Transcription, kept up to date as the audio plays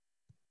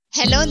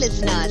Hello,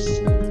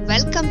 listeners.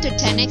 Welcome to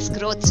 10x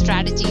Growth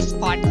Strategies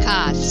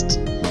podcast.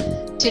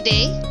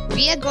 Today,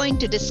 we are going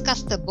to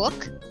discuss the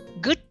book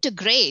Good to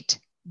Great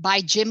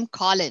by Jim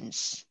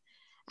Collins.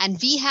 And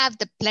we have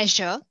the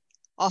pleasure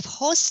of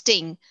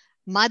hosting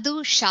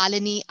Madhu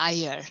Shalini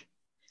Iyer.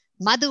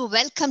 Madhu,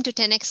 welcome to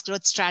 10x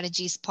Growth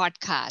Strategies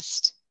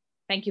podcast.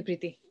 Thank you,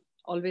 Preeti.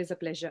 Always a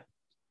pleasure.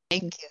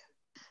 Thank you.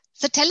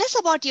 So tell us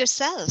about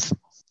yourself.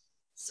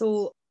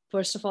 So,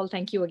 first of all,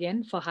 thank you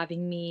again for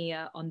having me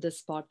on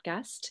this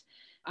podcast.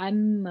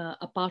 I'm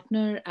a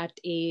partner at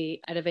a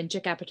venture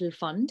capital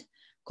fund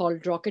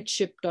called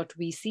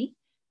Rocketship.vc.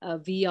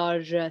 We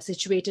are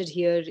situated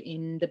here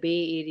in the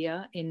Bay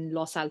Area in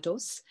Los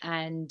Altos,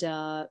 and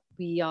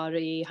we are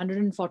a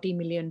 $140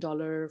 million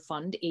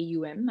fund,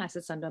 AUM,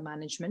 assets under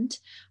management.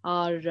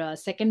 Our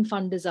second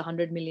fund is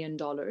 $100 million,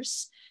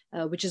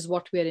 which is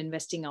what we are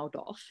investing out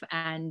of.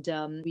 And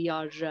we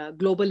are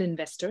global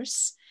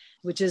investors,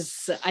 which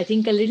is, I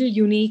think, a little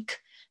unique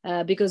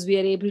because we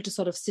are able to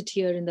sort of sit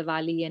here in the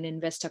Valley and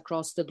invest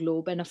across the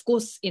globe. And of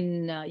course,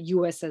 in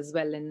US as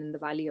well, and in the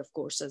Valley, of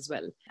course, as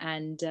well.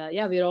 And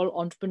we're all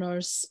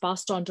entrepreneurs,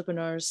 past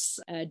entrepreneurs,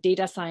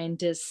 data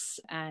scientists.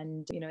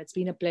 And, it's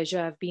been a pleasure.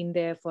 I've been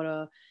there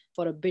for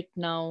a bit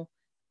now.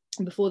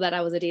 Before that,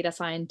 I was a data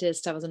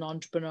scientist. I was an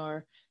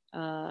entrepreneur.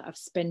 I've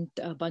spent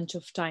a bunch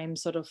of time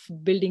sort of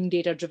building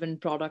data-driven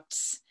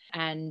products.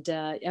 And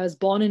I was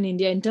born in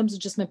India. In terms of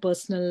just my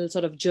personal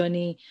sort of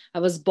journey, I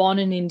was born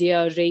in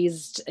India,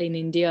 raised in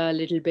India a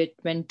little bit,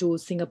 went to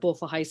Singapore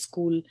for high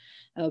school,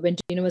 went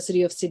to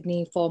University of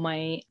Sydney for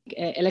my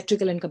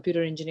electrical and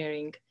computer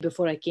engineering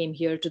before I came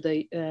here to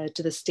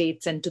the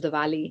States and to the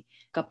Valley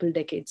a couple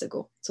decades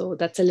ago. So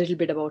that's a little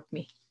bit about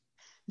me.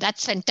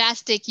 That's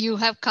fantastic. You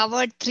have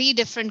covered 3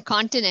 different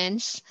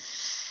continents.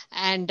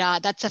 And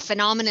that's a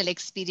phenomenal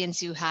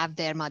experience you have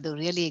there, Madhu.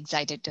 Really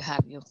excited to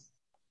have you.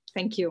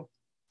 Thank you.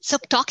 So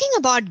talking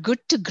about Good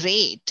to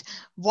Great,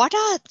 what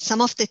are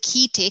some of the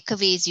key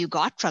takeaways you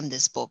got from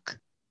this book?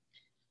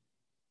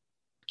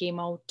 Came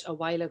out a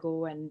while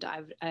ago, and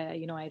I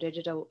read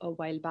it a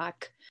while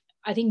back.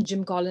 I think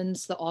Jim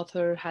Collins, the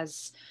author,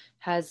 has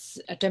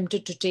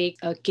attempted to take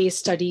case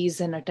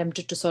studies and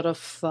attempted to sort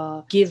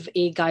of give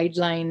a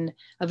guideline,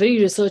 a very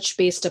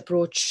research-based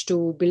approach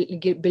to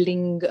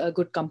building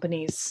good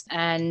companies.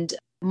 And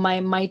my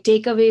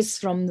takeaways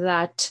from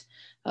that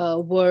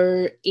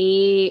were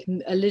a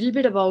little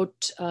bit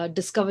about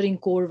discovering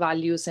core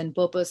values and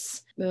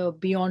purpose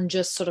beyond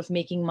just sort of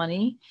making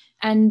money.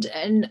 And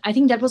I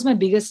think that was my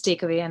biggest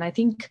takeaway. And I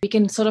think we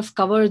can sort of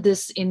cover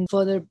this in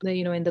further,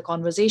 in the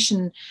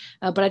conversation.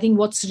 But I think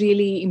what's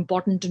really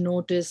important to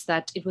note is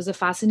that it was a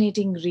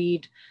fascinating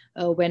read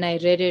when I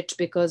read it,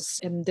 because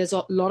there's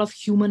a lot of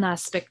human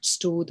aspects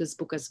to this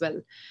book as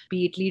well,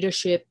 be it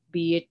leadership,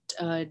 be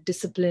it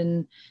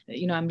discipline.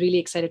 I'm really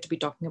excited to be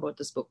talking about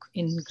this book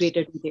in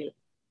greater detail.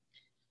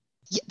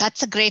 Yeah,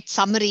 that's a great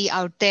summary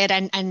out there.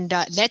 And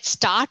let's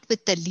start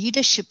with the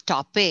leadership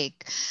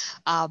topic.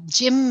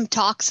 Jim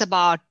talks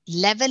about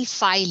level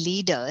 5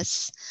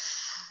 leaders.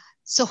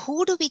 So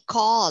who do we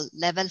call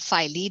level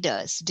 5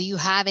 leaders? Do you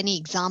have any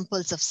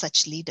examples of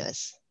such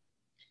leaders?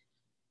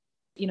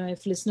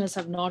 If listeners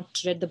have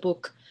not read the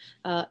book,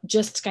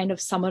 just kind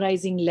of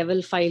summarizing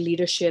level 5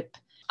 leadership,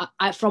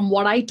 from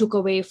what I took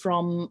away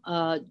from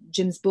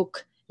Jim's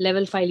book,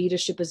 level 5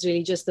 leadership is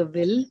really just the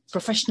will,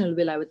 professional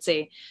will, I would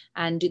say,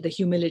 and the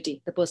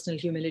humility, the personal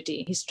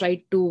humility. He's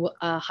tried to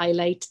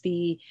highlight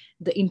the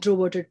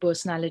introverted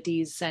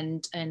personalities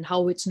and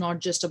how it's not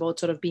just about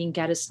sort of being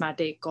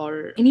charismatic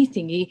or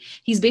anything.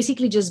 He's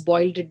basically just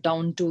boiled it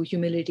down to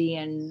humility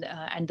and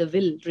the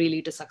will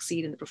really to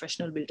succeed, and the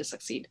professional will to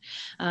succeed.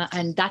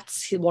 And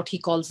that's what he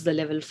calls the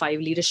level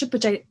 5 leadership,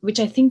 which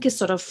I think is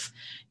sort of,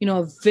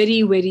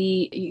 very,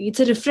 very,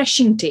 it's a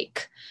refreshing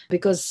take.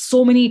 Because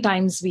so many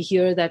times we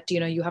hear that,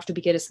 you have to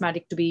be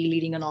charismatic to be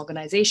leading an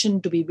organization,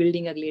 to be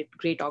building a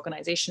great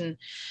organization.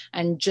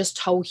 And just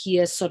how he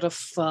has sort of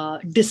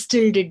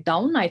distilled it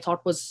down, I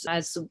thought was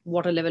as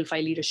what a level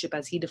 5 leadership,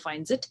 as he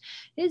defines it,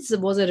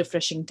 was a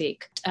refreshing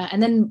take.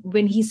 And then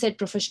when he said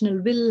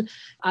professional will,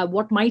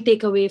 what my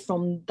takeaway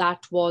from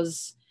that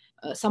was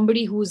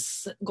somebody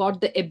who's got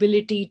the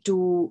ability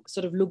to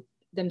sort of look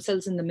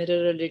themselves in the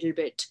mirror a little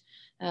bit.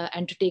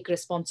 And to take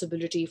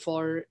responsibility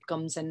for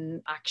outcomes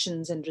and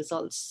actions and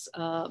results,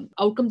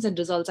 outcomes and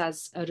results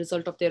as a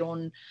result of their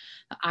own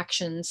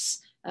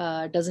actions,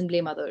 doesn't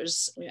blame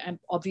others. And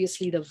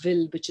obviously the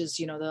will, which is,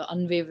 the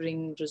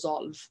unwavering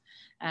resolve.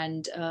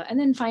 And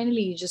then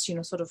finally, just,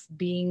 sort of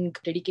being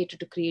dedicated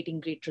to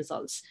creating great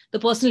results. The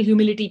personal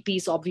humility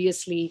piece,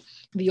 obviously,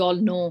 we all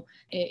know,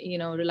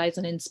 relies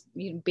on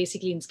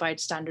basically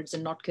inspired standards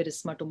and not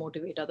charisma to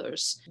motivate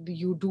others.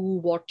 You do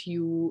what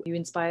you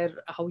inspire,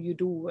 how you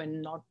do,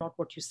 and not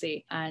what you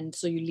say. And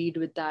so you lead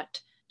with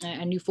that.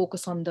 And you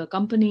focus on the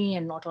company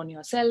and not on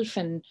yourself.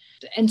 And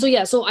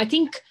so I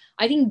think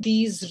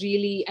these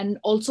really, and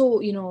also,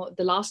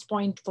 the last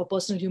point for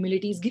personal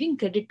humility is giving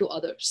credit to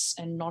others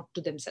and not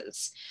to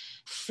themselves.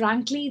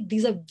 Frankly,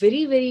 these are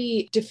very,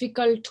 very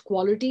difficult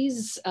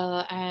qualities,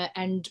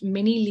 and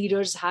many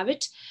leaders have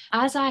it.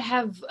 As I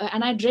have,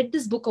 and I'd read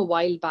this book a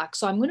while back,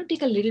 so I'm going to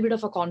take a little bit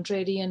of a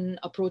contrarian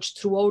approach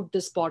throughout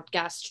this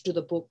podcast to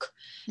the book.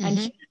 And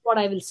here's what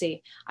I will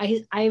say.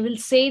 I will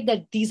say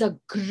that these are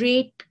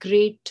great,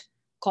 great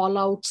call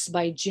outs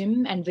by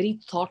Jim, and very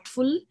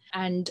thoughtful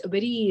and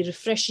very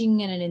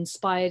refreshing and an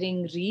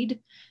inspiring read.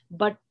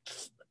 But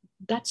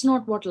that's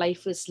not what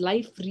life is.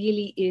 Life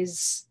really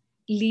is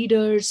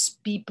leaders,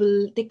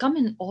 people, they come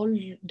in all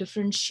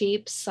different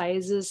shapes,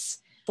 sizes,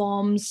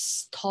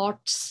 forms,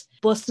 thoughts,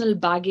 personal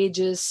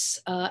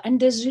baggages, and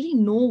there's really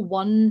no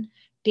one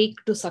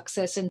take to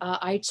success. And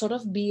I'd sort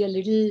of be a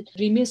little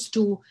remiss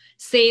to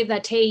say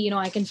that, hey,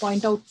 I can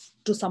point out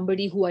to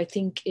somebody who I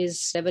think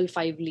is level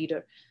 5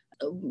 leader.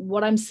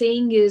 What I'm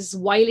saying is,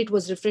 while it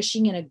was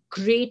refreshing and a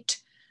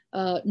great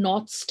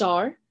North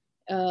Star,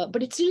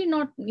 but it's really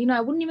not,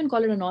 I wouldn't even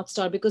call it a North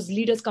Star, because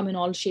leaders come in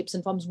all shapes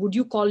and forms. Would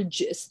you call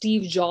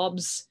Steve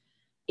Jobs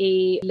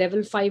a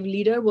level 5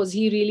 leader? Was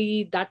he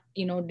really that,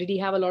 did he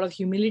have a lot of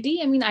humility?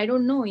 I mean, I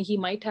don't know. He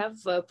might have,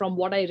 from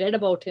what I read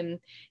about him,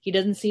 he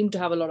doesn't seem to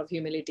have a lot of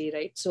humility,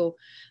 right? So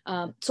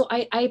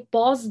I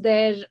pause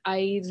there.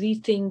 I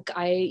rethink,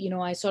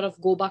 I sort of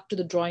go back to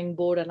the drawing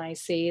board, and I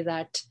say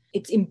that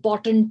it's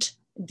important.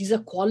 These are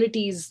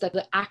qualities, that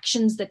the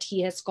actions that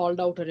he has called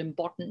out are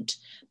important,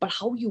 but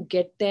how you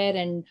get there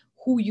and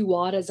who you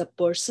are as a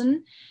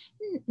person,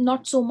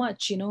 not so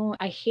much.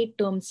 I hate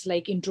terms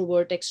like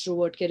introvert,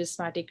 extrovert,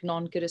 charismatic,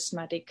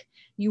 non-charismatic.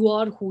 You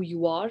are who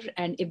you are,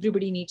 and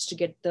everybody needs to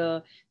get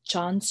the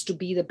chance to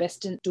be the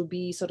best and to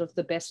be sort of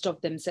the best of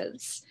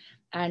themselves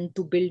and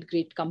to build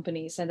great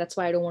companies. And that's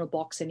why I don't want to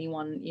box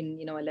anyone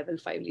in, a level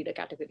 5 leader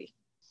category.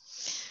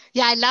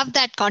 Yeah, I love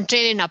that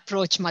contrarian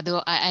approach, Madhu,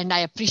 and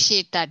I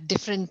appreciate that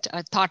different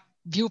thought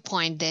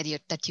viewpoint there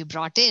that you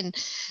brought in.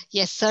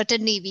 Yes,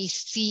 certainly we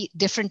see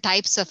different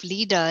types of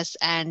leaders,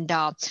 and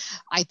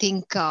I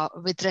think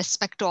with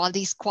respect to all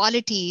these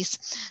qualities,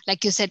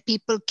 like you said,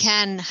 people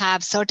can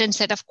have certain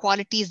set of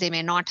qualities. They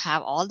may not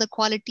have all the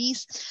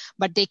qualities,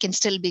 but they can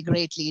still be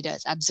great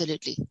leaders.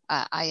 Absolutely.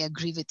 I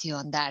agree with you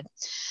on that.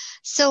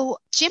 So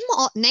Jim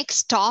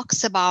next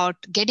talks about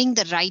getting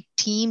the right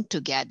team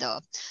together.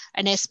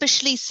 And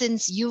especially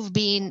since you've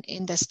been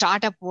in the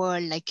startup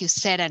world, like you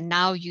said, and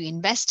now you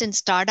invest in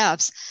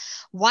startups,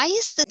 why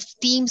is the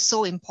team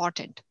so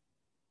important?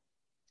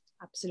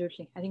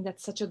 Absolutely. I think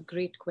that's such a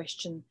great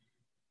question.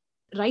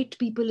 Right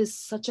people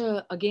is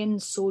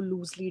again, so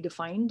loosely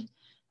defined.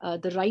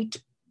 The right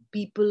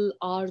people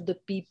are the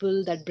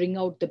people that bring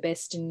out the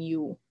best in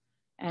you,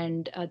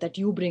 and that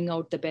you bring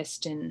out the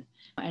best in.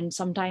 And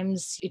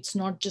sometimes it's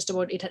not just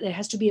about it. There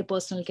has to be a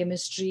personal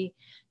chemistry.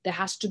 There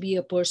has to be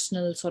a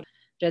personal sort of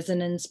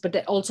resonance, but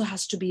there also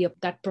has to be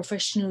that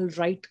professional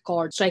right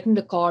chord, striking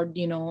the chord,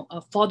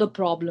 for the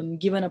problem,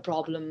 given a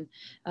problem.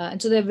 And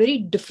so there are very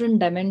different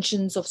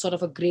dimensions of sort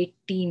of a great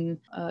team,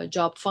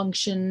 job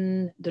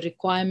function, the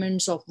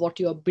requirements of what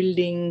you're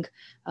building,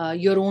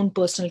 your own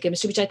personal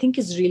chemistry, which I think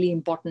is really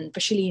important,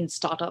 especially in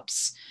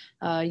startups.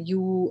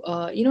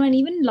 And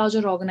even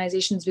larger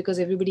organizations, because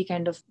everybody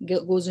kind of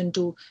goes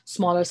into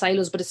smaller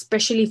silos, but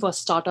especially for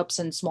startups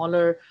and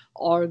smaller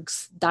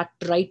orgs, that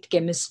right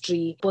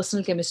chemistry,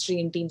 personal chemistry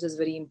in teams is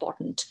very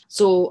important.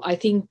 So I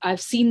think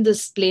I've seen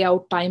this play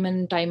out time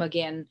and time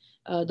again.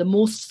 The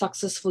most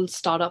successful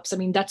startups, I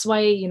mean, that's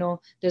why,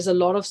 there's a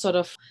lot of sort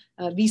of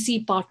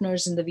VC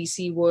partners in the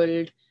VC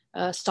world,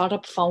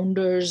 startup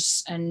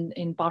founders and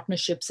in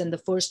partnerships, and the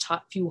first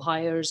few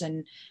hires,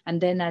 and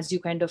then as you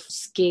kind of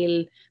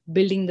scale,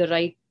 building the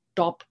right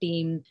top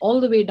team all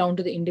the way down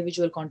to the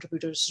individual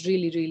contributors,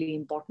 really, really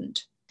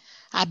important.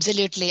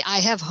 Absolutely. I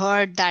have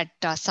heard that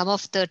some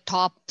of the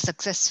top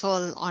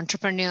successful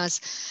entrepreneurs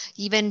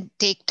even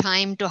take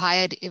time to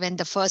hire even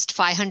the first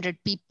 500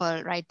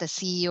 people, right? The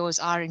CEOs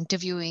are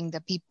interviewing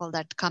the people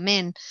that come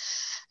in,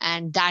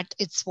 and that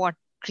it's what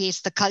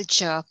creates the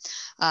culture.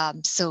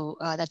 So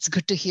that's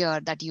good to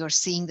hear that you're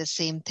seeing the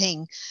same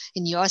thing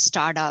in your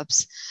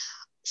startups.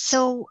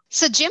 So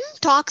Jim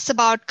talks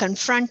about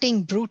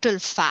confronting brutal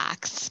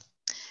facts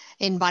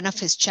in one of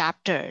his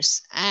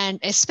chapters, and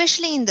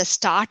especially in the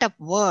startup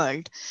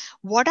world,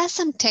 what are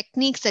some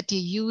techniques that you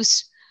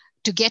use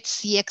to get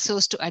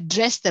CXOs to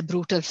address the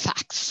brutal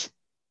facts?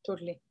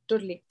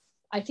 Totally.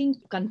 I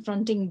think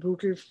confronting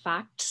brutal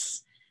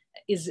facts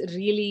is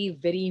really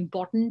very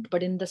important,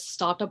 but in the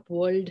startup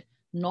world,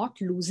 not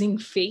losing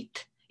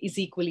faith is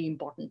equally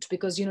important,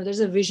 because,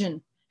 there's a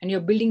vision and you're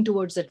building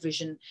towards that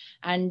vision.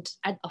 And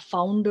a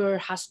founder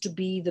has to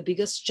be the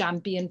biggest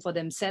champion for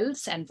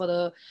themselves and for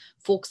the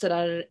folks that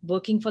are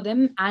working for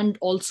them, and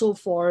also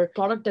for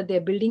product that they're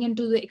building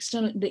into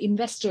the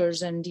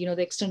investors and,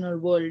 the external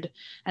world.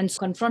 And so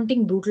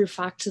confronting brutal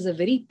facts is a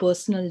very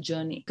personal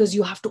journey, because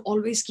you have to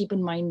always keep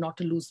in mind not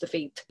to lose the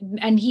faith.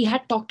 And he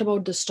had talked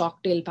about the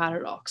Stockdale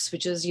paradox,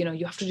 which is,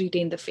 you have to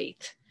retain the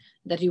faith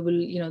that you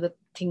will, that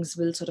things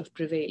will sort of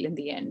prevail in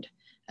the end,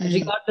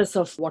 regardless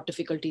of what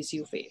difficulties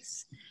you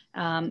face.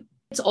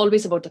 It's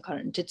always about the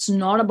current. It's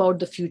not about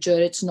the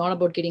future. It's not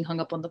about getting hung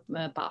up on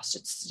the past.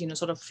 It's,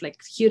 sort of like,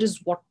 here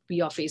is what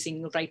we are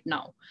facing right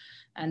now.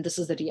 And this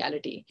is the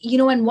reality.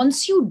 And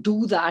once you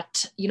do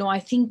that, I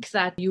think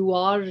that you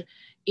are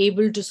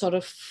able to sort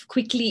of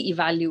quickly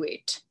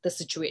evaluate the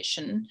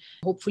situation.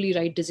 Hopefully,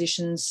 right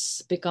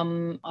decisions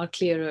are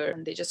clearer,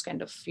 and they just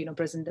kind of,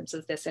 present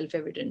themselves. They're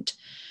self-evident.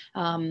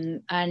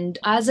 And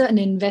as an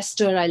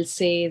investor, I'll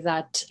say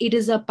that it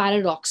is a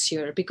paradox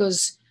here,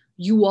 because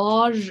you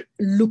are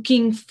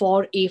looking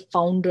for a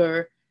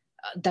founder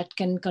that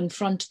can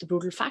confront the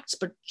brutal facts,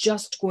 but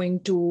just going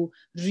to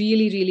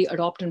really, really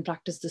adopt and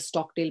practice the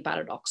Stockdale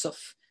paradox of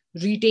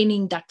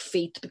retaining that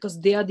faith,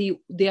 because they are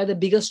the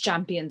biggest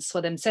champions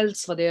for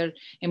themselves, for their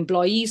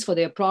employees, for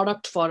their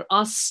product, for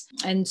us.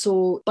 And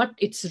so, but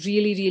it's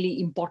really,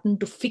 really important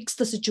to fix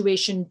the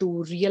situation,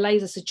 to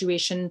realize the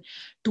situation,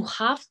 to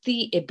have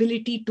the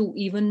ability to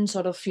even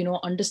sort of,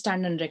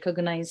 understand and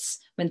recognize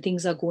when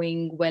things are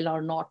going well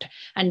or not.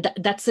 And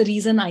that's the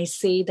reason I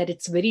say that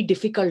it's very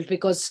difficult,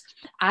 because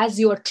as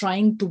you are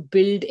trying to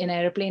build an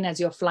airplane,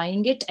 as you're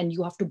flying it, and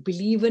you have to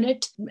believe in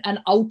it, an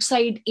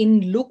outside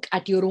in look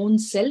at your own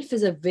self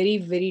is a very,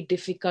 very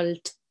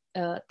difficult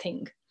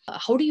thing.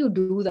 How do you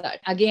do that?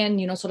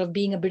 Again, sort of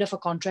being a bit of a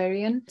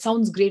contrarian. It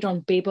sounds great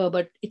on paper,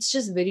 but it's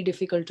just very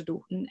difficult to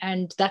do.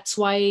 And that's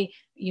why,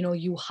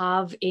 you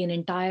have an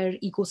entire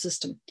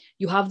ecosystem.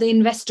 You have the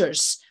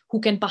investors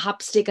who can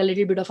perhaps take a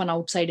little bit of an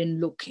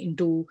outside-in look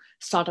into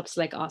startups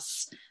like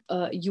us.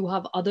 You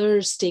have other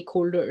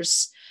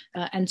stakeholders.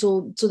 And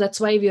so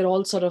that's why we are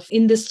all sort of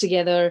in this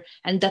together.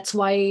 And that's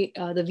why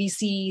the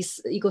VC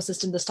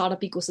ecosystem, the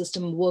startup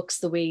ecosystem works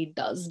the way it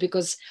does,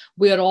 because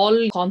we are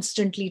all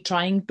constantly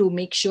trying to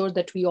make sure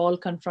that we all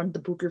confront the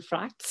brutal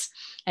facts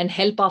and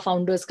help our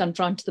founders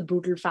confront the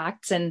brutal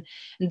facts. And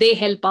they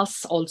help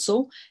us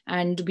also.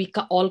 And we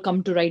all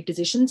come to right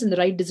decisions, and the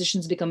right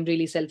decisions become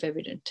really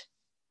self-evident.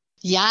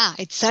 Yeah,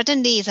 it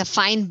certainly is a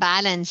fine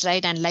balance,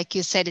 right? And like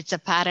you said, it's a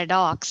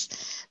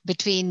paradox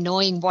between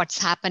knowing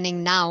what's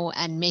happening now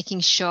and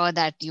making sure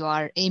that you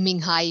are aiming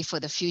high for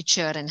the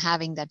future and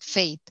having that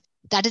faith.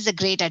 That is a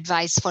great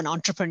advice for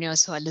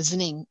entrepreneurs who are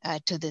listening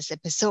to this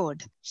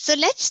episode. So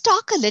let's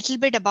talk a little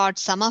bit about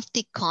some of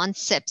the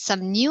concepts,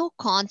 some new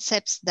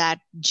concepts that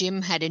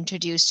Jim had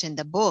introduced in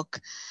the book,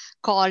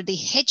 called the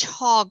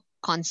hedgehog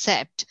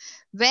concept,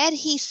 where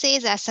he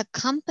says, as a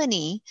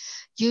company,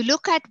 you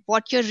look at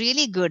what you're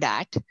really good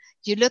at,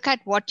 you look at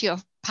what you're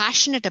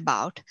passionate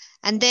about,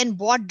 and then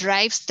what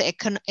drives the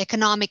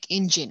economic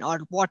engine, or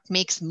what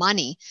makes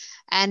money.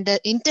 And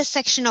the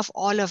intersection of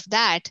all of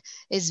that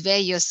is where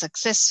you're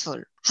successful.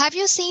 Have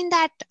you seen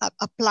that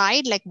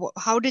applied? Like,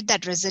 how did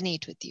that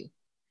resonate with you?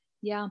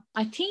 Yeah,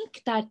 I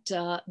think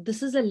that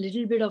this is a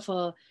little bit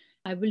of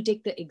I will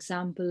take the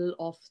example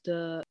of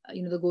the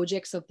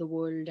Gojeks of the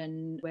world,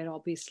 and where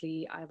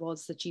obviously I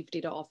was the chief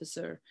data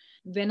officer.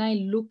 When I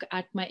look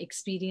at my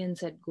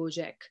experience at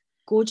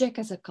Gojek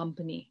as a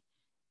company,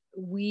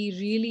 we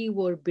really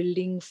were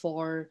building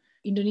for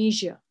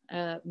Indonesia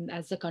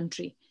as the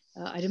country.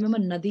 I remember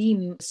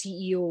Nadeem,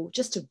 CEO,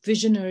 just a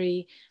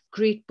visionary,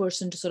 great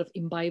person to sort of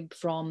imbibe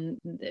from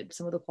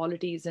some of the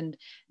qualities and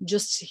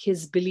just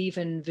his belief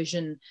and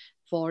vision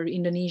for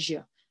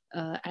Indonesia.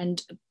 And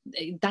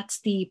that's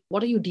the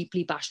what are you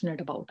deeply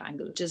passionate about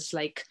angle, which is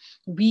like,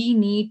 we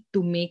need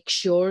to make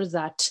sure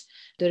that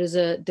there is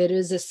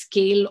a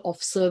scale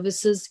of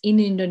services in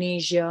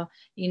Indonesia,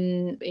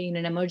 in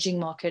an emerging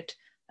market,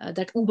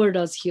 that Uber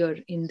does here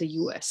in the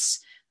US.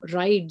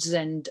 Rides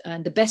and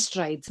the best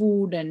rides,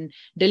 food and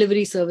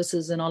delivery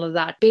services and all of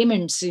that.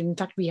 Payments, in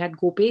fact, we had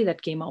GoPay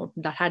that came out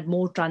that had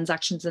more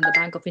transactions than the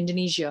Bank of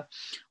Indonesia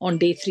on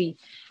day 3.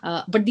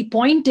 But the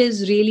point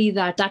is really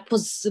that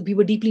we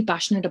were deeply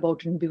passionate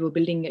about it, and we were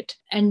building it.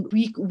 And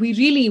we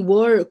really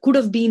could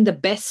have been the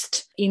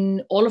best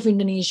in all of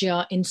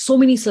Indonesia in so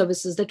many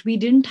services that we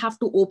didn't have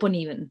to open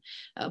even.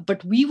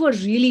 But we were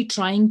really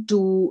trying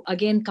to,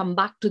 again, come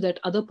back to that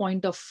other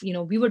point of,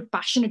 we were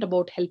passionate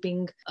about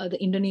helping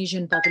the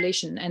Indonesian population.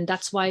 And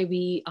that's why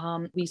we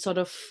sort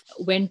of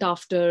went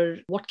after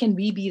what can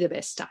we be the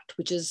best at,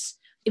 which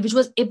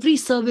was every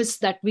service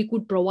that we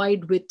could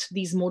provide with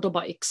these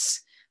motorbikes.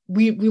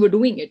 We were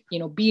doing it,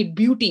 be it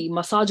beauty,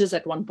 massages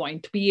at one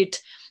point, be it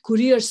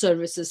courier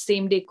services,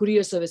 same day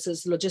courier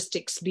services,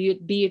 logistics, be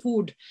it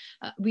food.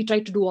 We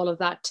tried to do all of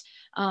that.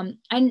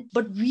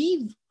 But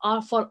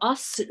for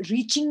us,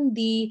 reaching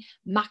the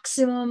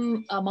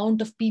maximum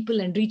amount of people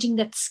and reaching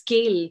that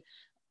scale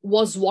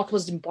was what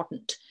was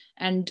important.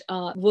 And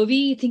were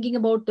we thinking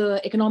about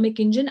the economic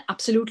engine?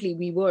 Absolutely,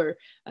 we were.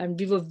 And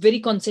we were very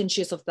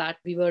conscientious of that.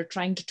 We were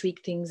trying to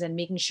tweak things and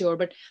making sure,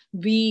 but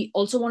we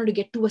also wanted to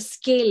get to a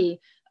scale.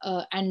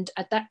 And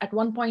at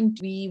one point,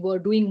 we were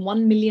doing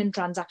 1 million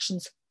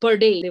transactions per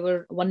day. There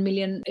were 1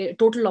 million, a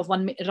total of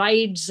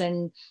rides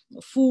and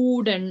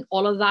food and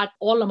all of that,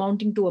 all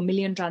amounting to 1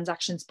 million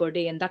transactions per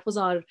day. And that was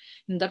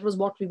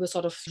what we were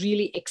sort of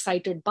really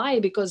excited by,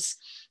 because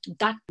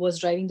that was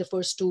driving the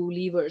first two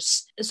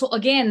levers. So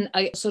again,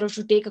 I sort of,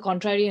 to take a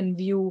contrarian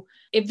view,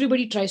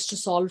 everybody tries to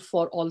solve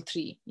for all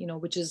three,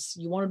 which is,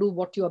 you want to do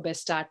what you are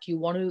best at. You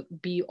want to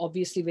be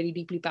obviously very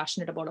deeply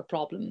passionate about a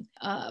problem.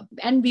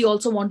 And we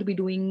also want to be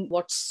doing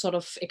what's sort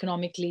of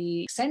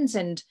economically sense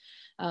and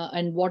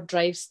what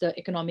drives the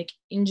economic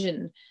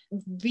engine.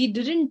 We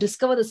didn't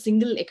discover the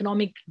single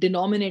economic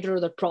denominator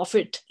or the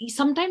profit.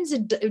 Sometimes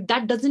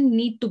that doesn't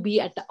need to be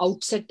at the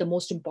outset the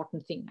most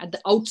important thing. At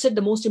the outset,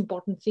 the most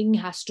important thing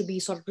has to be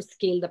sort of to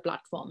scale the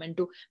platform and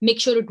to make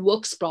sure it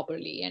works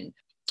properly. And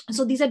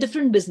so these are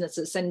different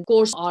businesses, and of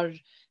course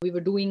we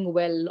were doing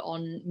well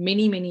on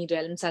many, many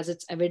realms, as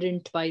it's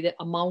evident by the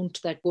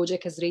amount that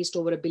Gojek has raised,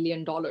 over $1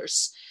 billion.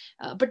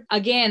 But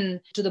again,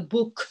 to the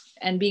book,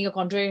 and being a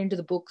contrarian to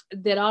the book,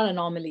 there are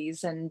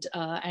anomalies.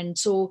 And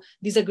so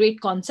these are great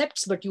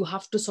concepts, but you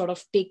have to sort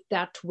of take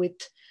that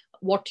with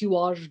what you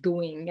are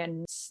doing,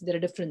 and there are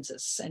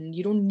differences. And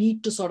you don't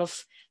need to sort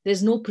of,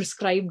 there's no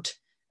prescribed,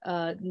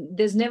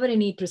 there's never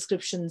any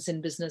prescriptions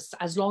in business.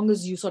 As long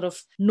as you sort of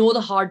know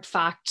the hard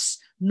facts,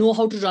 know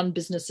how to run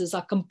businesses,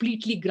 are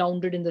completely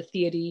grounded in the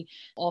theory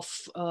of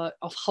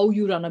how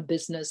you run a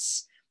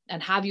business,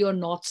 and have your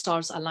North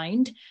Stars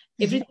aligned,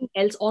 everything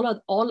else,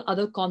 all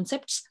other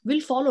concepts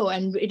will follow,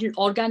 and it will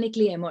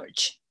organically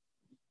emerge.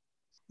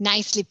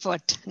 Nicely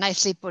put,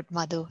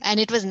 Madhu. And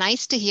it was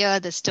nice to hear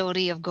the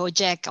story of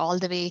Gojek all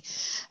the way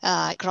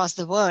across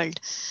the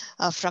world.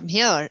 From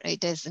here,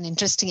 it is an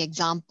interesting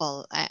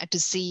example to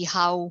see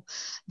how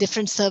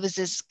different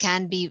services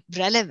can be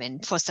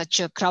relevant for such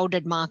a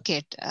crowded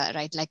market,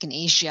 right, like in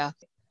Asia.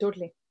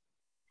 Totally.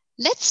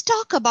 Let's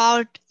talk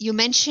about, you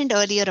mentioned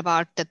earlier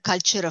about the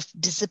culture of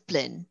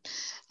discipline,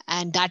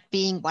 and that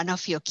being one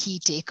of your key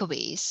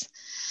takeaways.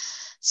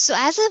 So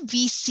as a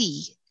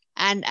VC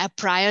and a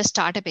prior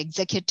startup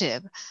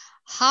executive,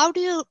 how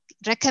do you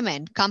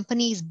recommend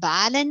companies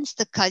balance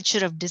the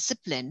culture of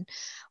discipline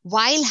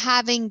while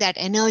having that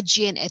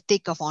energy and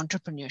ethic of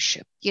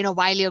entrepreneurship?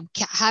 While you're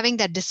having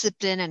that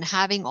discipline and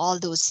having all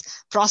those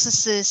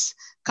processes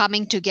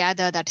coming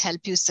together that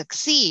help you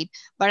succeed,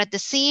 but at the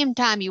same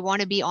time, you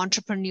want to be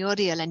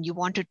entrepreneurial and you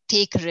want to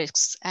take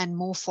risks and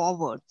move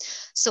forward.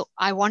 So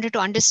I wanted to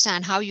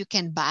understand how you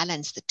can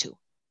balance the two.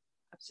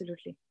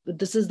 Absolutely.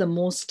 This is the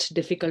most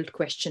difficult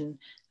question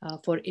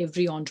for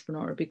every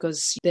entrepreneur,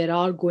 because there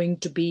are going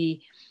to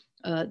be,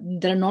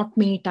 there are not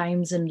many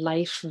times in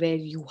life where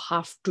you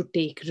have to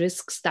take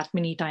risks that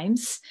many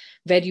times,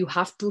 where you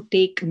have to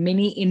take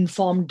many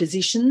informed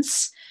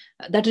decisions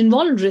that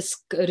involve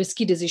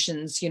risky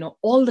decisions,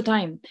 all the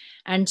time.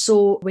 And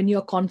so when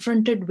you're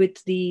confronted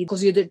with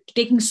because you're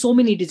taking so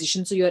many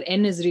decisions, so your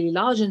N is really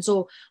large. And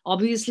so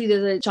obviously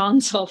there's a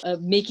chance of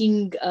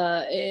making,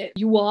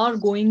 you're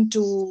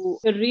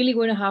really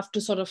going to have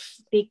to sort of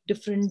take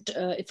different,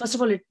 first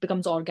of all, it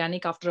becomes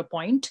organic after a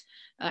point.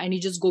 And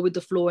you just go with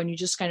the flow, and you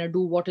just kind of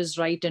do what is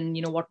right and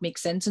what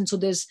makes sense. And so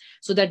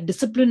that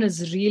discipline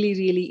is really,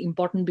 really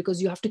important,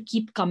 because you have to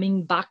keep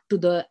coming back to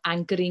the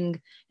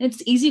anchoring. And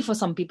it's easy for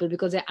some people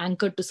because they're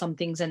anchored to some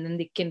things, and then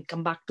they can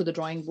come back to the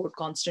drawing board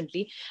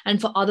constantly.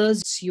 And for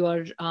others,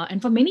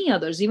 and for many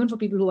others, even for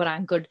people who are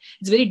anchored,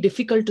 it's very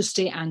difficult to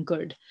stay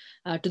anchored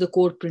to the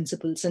core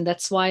principles. And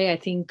that's why I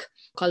think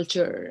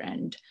culture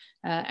and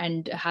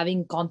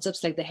having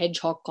concepts like the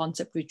hedgehog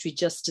concept, which we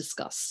just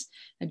discussed,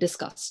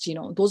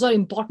 those are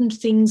important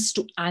things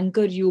to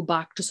anchor you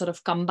back, to sort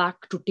of come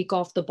back to tick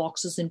off the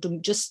boxes, into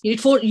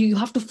you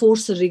have to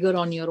force a rigor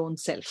on your own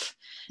self.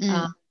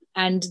 And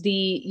and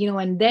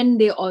then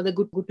the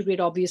good to great,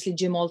 obviously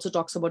Jim also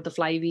talks about the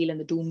flywheel and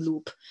the doom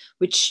loop,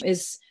 which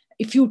is,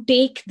 if you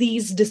take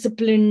these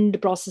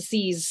disciplined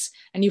processes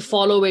and you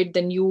follow it,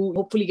 then you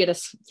hopefully get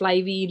a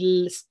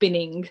flywheel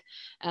spinning.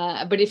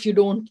 But if you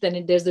don't,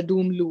 then there's the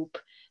doom loop.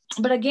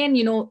 But again,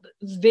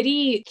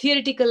 very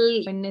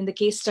theoretical in the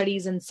case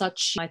studies and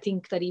such. I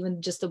think that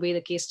even just the way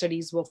the case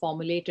studies were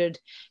formulated,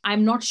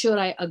 I'm not sure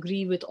I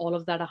agree with all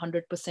of that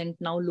 100%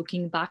 now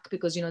looking back,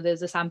 because,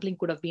 there's a sampling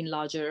could have been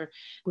larger.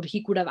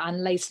 He could have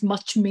analyzed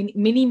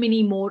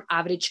many more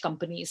average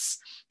companies,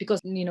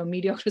 because,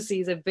 mediocrity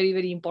is a very,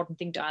 very important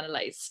thing to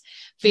analyze.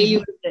 Failure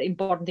is an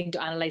important thing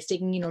to analyze.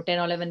 Taking, 10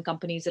 or 11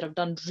 companies that have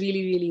done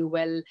really, really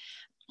well.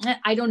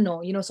 I don't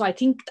know, so I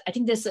think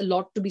there's a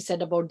lot to be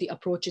said about the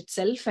approach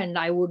itself, and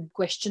I would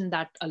question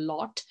that a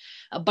lot.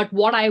 But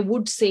what I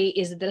would say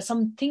is that there are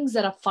some things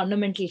that are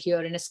fundamental here,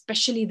 and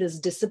especially this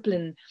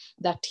discipline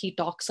that he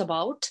talks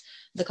about,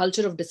 the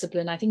culture of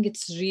discipline. I think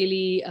it's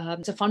really,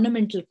 it's a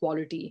fundamental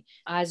quality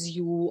as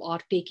you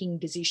are taking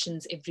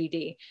decisions every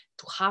day,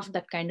 to have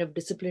that kind of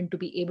discipline, to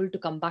be able to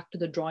come back to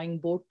the drawing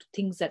board,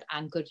 things that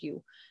anchor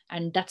you.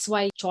 And that's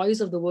why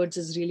choice of the words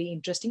is really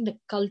interesting, the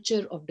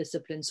culture of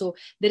discipline. So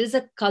there is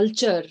a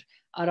culture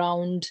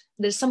around,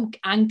 there's some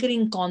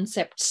anchoring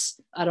concepts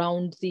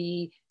around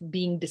the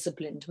being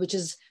disciplined, which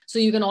is, so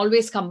you can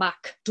always come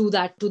back to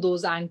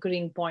those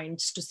anchoring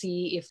points to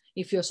see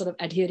if you're sort of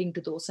adhering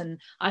to those. And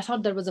I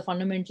thought that was a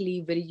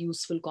fundamentally very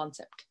useful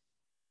concept.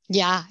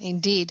 Yeah,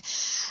 indeed.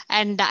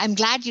 And I'm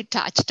glad you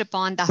touched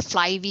upon the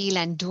flywheel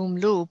and doom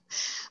loop.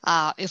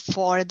 If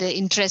for the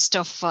interest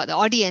of the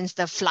audience,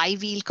 the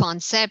flywheel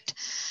concept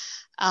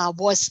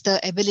was the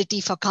ability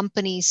for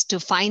companies to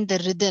find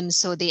the rhythm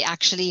so they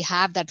actually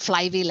have that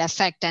flywheel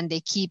effect and they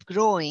keep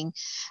growing.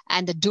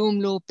 And the doom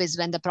loop is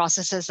when the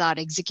processes are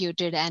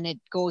executed and it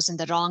goes in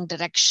the wrong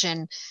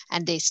direction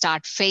and they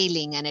start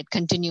failing and it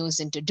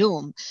continues into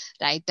doom,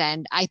 right?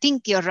 And I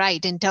think you're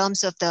right in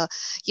terms of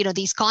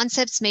these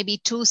concepts may be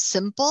too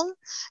simple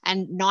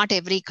and not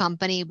every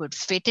company would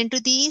fit into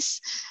these.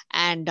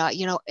 And,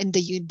 in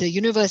the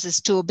universe is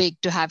too big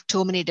to have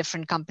too many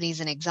different companies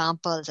and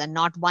examples and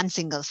not one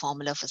single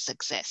formula for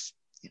success.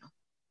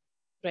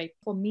 Right.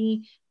 For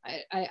me,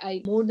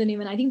 I more than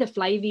even, I think the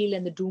flywheel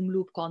and the doom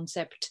loop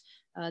concept,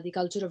 the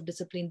culture of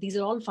discipline, these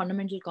are all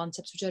fundamental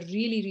concepts which are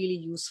really, really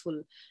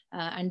useful,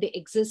 and they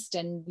exist.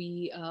 And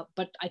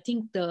but I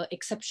think the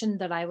exception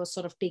that I was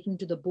sort of taking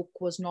to the book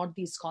was not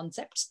these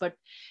concepts, but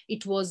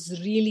it was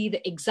really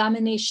the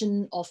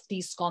examination of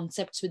these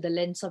concepts with the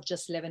lens of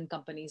just 11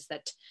 companies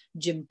that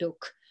Jim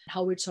took,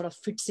 how it sort of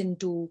fits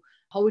into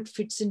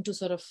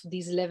sort of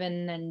these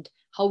 11 and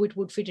how it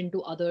would fit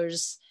into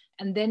others.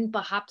 And then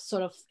perhaps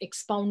sort of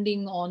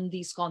expounding on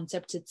these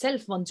concepts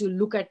itself once you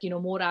look at,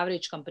 more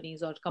average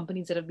companies or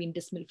companies that have been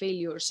dismal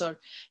failures or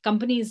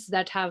companies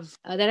that have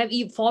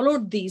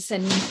followed these.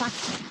 And in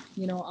fact,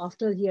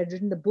 after he had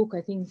written the book,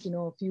 I think,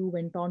 a few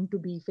went on to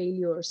be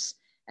failures.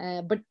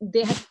 But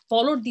they had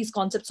followed these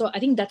concepts. So I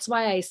think that's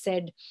why I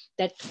said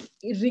that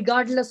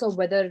regardless of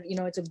whether,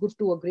 it's a good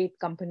to a great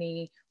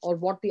company or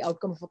what the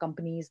outcome of a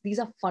company is, these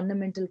are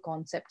fundamental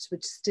concepts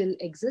which still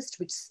exist,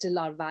 which still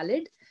are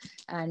valid.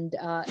 And,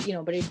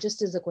 but it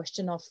just is a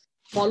question of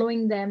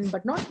following them,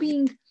 but not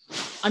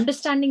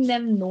understanding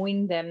them,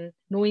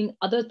 knowing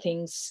other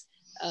things,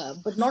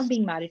 but not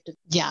being married to them.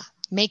 Yeah.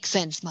 Makes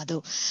sense,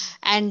 Madhu.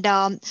 And,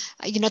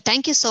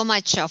 thank you so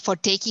much for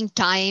taking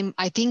time.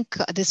 I think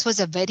this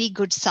was a very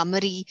good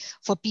summary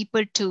for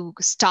people to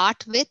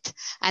start with,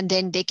 and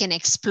then they can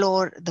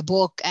explore the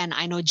book. And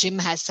I know Jim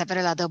has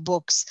several other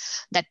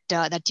books that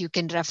you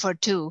can refer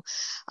to.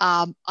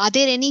 Are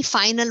there any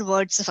final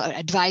words of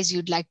advice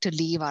you'd like to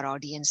leave our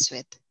audience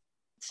with?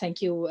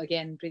 Thank you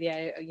again,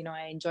 Preeti.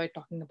 I enjoyed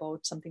talking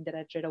about something that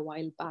I'd read a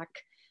while back.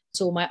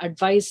 So my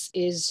advice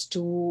is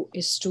to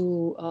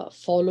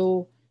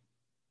follow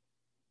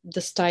the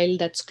style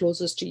that's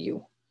closest to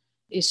you,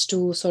 is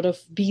to sort of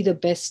be the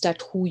best at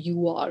who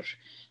you are,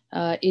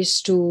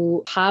 is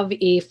to have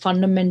the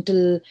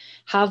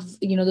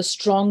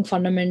strong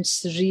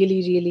fundamentals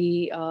really,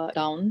 really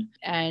down,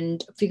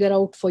 and figure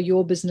out for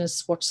your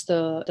business what's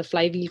the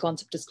flywheel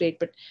concept is great,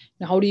 but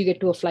how do you get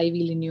to a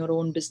flywheel in your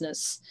own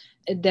business?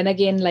 Then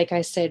again, like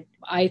I said,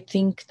 I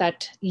think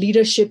that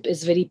leadership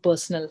is very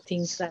personal.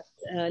 Things that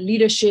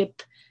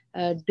leadership,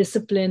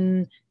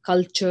 discipline,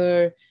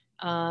 culture,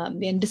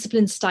 and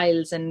discipline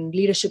styles and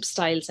leadership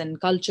styles and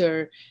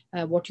culture,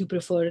 what you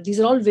prefer. These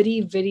are all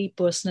very, very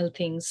personal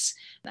things.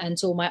 And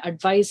so my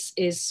advice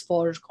is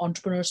for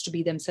entrepreneurs to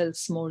be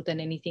themselves more than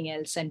anything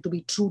else and to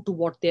be true to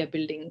what they're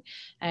building,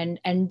 and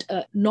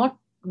not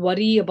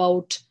worry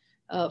about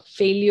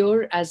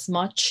failure as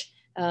much,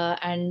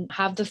 and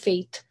have the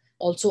faith.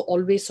 Also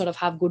always sort of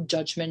have good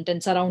judgment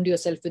and surround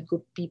yourself with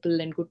good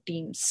people and good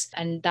teams.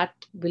 And that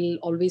will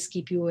always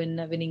keep you in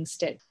a winning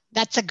stead.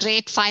 That's a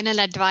great final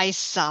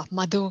advice,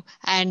 Madhu.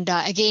 And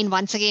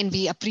once again,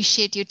 we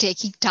appreciate you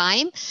taking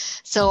time.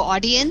 So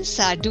audience,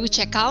 do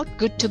check out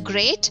Good to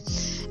Great.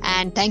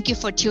 And thank you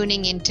for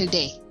tuning in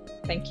today.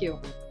 Thank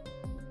you.